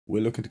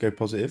we're looking to go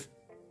positive,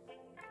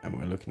 and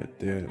we're looking at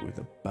doing it with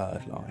a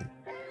bird line.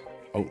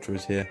 Ultra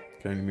is here.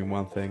 Can only mean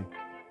one thing: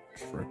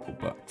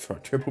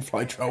 triple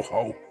fly troll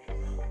hole.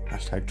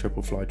 Hashtag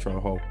triple fly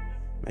troll hole.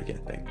 Make it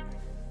a thing.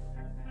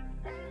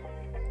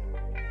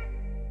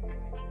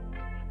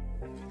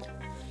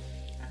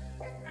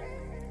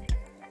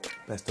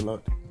 Best of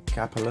luck,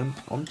 Kaale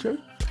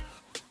Oncho.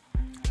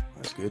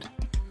 That's good.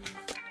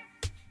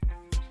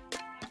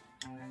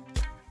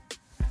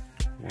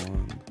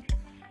 1,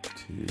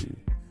 2,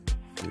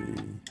 3,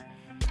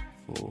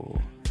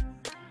 4,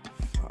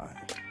 5.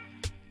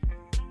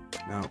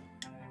 Now,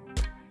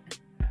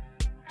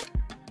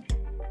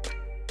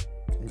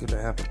 could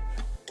that happen?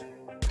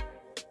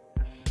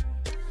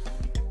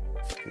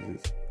 Because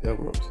it's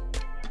elbow rocks.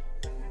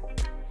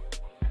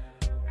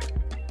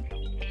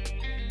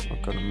 What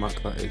kind of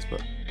muck that is,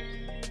 but I'm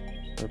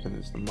hoping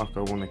it's the muck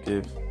I want to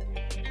give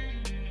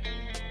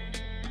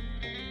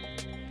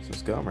some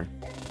Skarmory.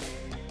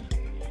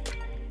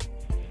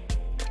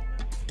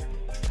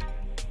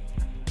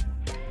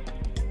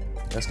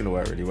 That's going to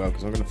work really well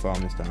because I'm going to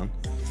farm this down.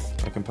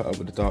 I can put up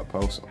with the Dark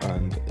Pulse,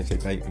 and if they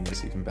bait me,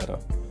 it's even better.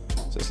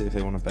 So let's see if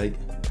they want to bait.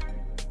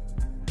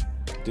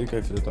 Do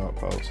go for the Dark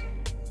Pulse,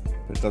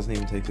 but it doesn't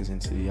even take us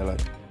into the yellow.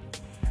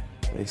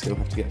 They still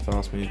have to get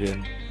fast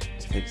moving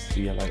to take us to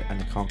the yellow,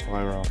 and they can't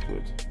fire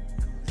afterwards.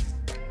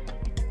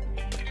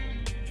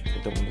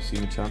 They don't want to see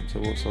Machamp, so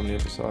what's on the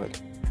other side?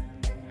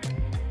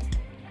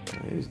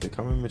 They're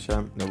coming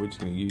Machamp. No, we're just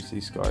going to use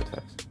these Sky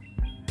attacks.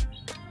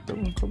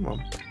 Come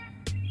on.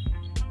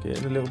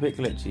 Getting a little bit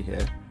glitchy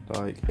here.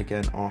 Like,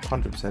 again,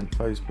 100%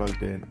 foes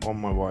plugged in on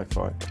my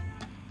Wi-Fi.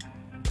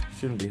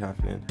 Shouldn't be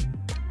happening.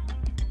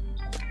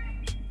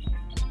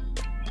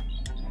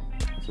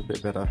 That's a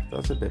bit better.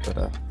 That's a bit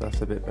better.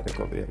 That's a bit better.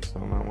 Got the X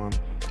on that one.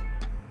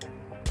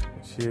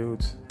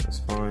 Shields. That's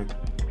fine.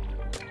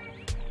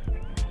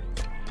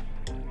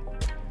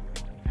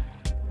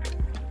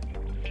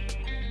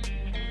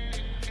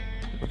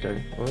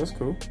 Okay. Well, that's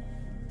cool.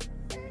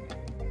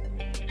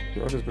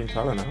 I'll just bring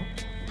Kaale now.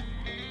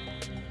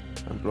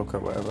 And block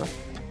up whatever.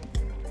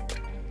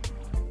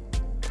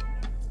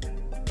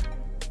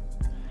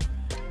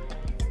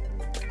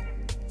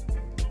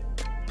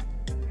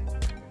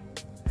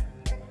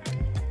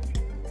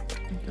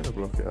 I'm gonna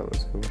block it out,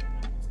 that's cool.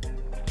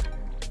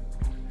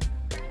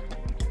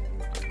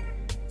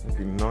 That'd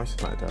be a nice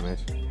amount of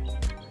damage.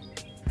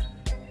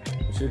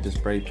 I should have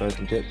just Brave Bird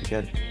and dipped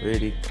again,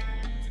 really.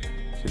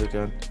 Should have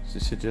done.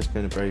 This should have just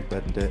been a Brave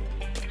Bird and dip.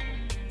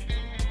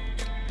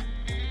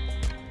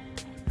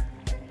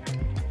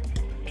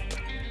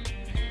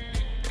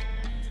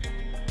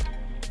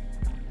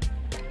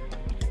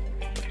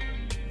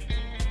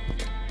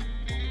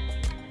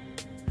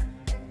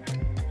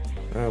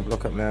 I'll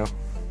block up now.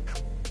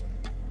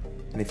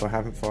 And if I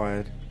haven't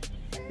fired,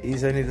 it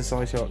is only the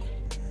side shock.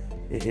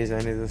 It is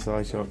only the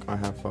side shock. I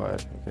have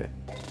fired. Okay.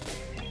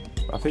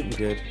 But I think we're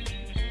good.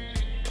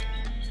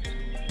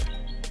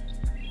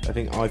 I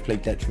think I've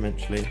played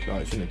detrimentally. Like,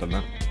 I shouldn't have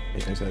done that.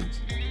 Makes no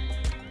sense.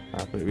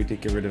 But we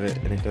did get rid of it,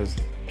 and it does.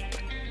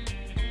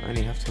 I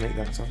only have to make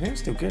that. So I think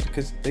it's still good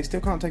because they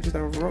still can't take us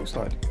down with a rock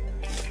slide.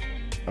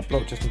 I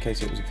blocked just in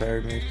case it was a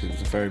fairy move, because if it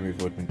was a fairy move,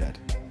 I would have been dead.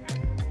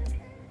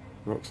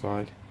 Rock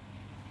slide.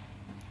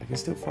 I can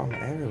still farm the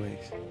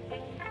aerial-waves.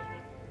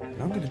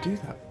 And I'm going to do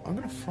that. I'm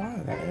going to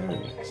fire that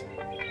aerial-waves.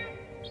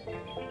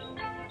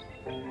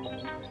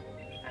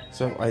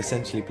 So I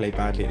essentially played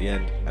badly at the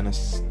end, and I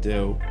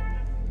still...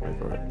 Wait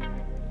for it.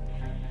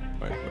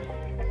 Wait for it.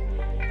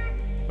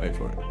 Wait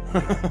for it.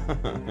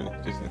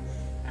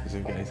 just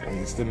in case. I mean,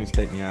 they still need to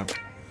take me out.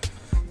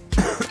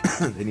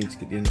 They need to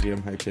get the energy.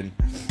 I'm hoping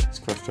this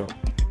cross chop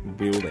will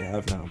be all they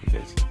have now,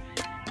 because...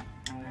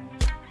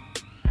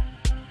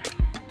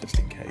 Just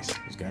in case.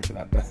 I was going for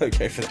that.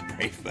 Okay, for that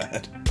Brave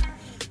Bird.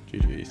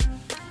 GG's.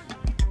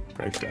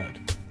 Brave Bird.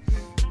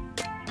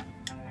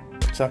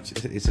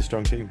 It's a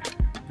strong team.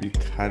 You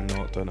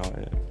cannot deny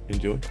it.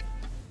 Enjoy.